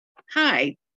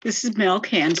Hi, this is Mel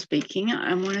Cann speaking.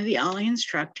 I'm one of the OLLI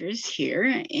instructors here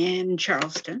in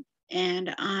Charleston,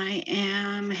 and I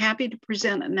am happy to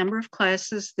present a number of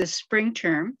classes this spring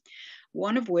term,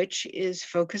 one of which is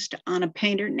focused on a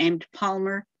painter named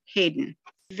Palmer Hayden.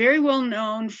 Very well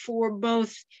known for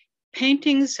both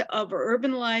paintings of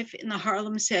urban life in the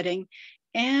Harlem setting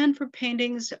and for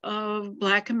paintings of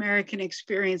Black American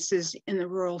experiences in the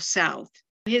rural South.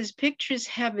 His pictures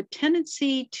have a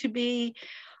tendency to be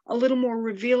a little more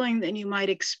revealing than you might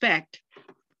expect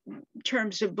in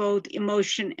terms of both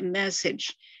emotion and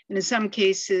message. And in some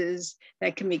cases,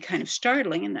 that can be kind of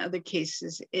startling. In other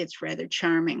cases, it's rather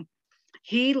charming.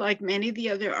 He, like many of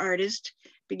the other artists,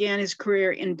 began his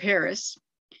career in Paris,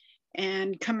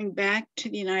 and coming back to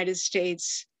the United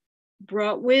States,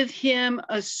 brought with him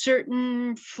a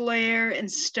certain flair and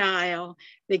style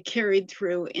that carried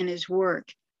through in his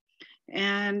work.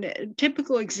 And a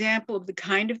typical example of the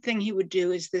kind of thing he would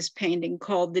do is this painting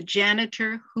called The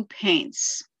Janitor Who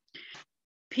Paints.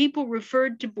 People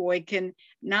referred to Boykin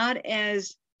not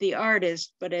as the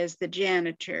artist, but as the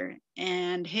janitor,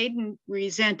 and Hayden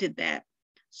resented that.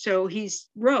 So he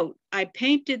wrote, "I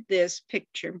painted this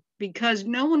picture because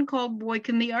no one called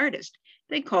Boykin the artist.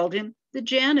 They called him the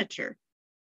janitor."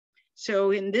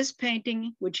 So in this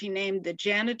painting, which he named The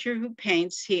Janitor Who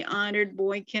Paints, he honored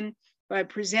Boykin by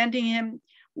presenting him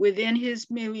within his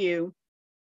milieu.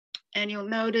 And you'll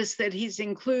notice that he's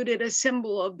included a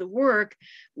symbol of the work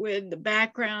with the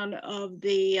background of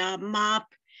the mop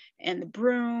and the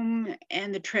broom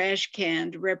and the trash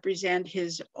can to represent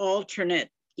his alternate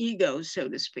ego, so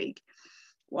to speak,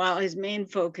 while his main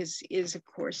focus is, of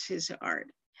course, his art.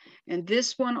 And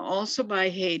this one also by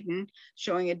Hayden,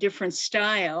 showing a different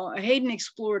style. Hayden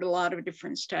explored a lot of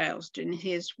different styles in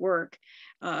his work.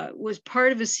 Was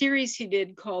part of a series he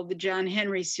did called the John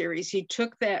Henry series. He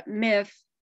took that myth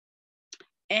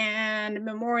and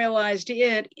memorialized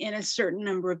it in a certain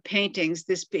number of paintings,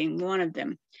 this being one of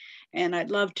them. And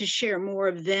I'd love to share more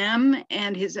of them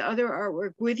and his other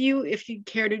artwork with you if you'd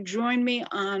care to join me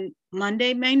on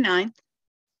Monday, May 9th,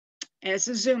 as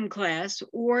a Zoom class,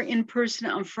 or in person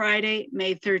on Friday,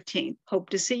 May 13th.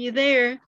 Hope to see you there.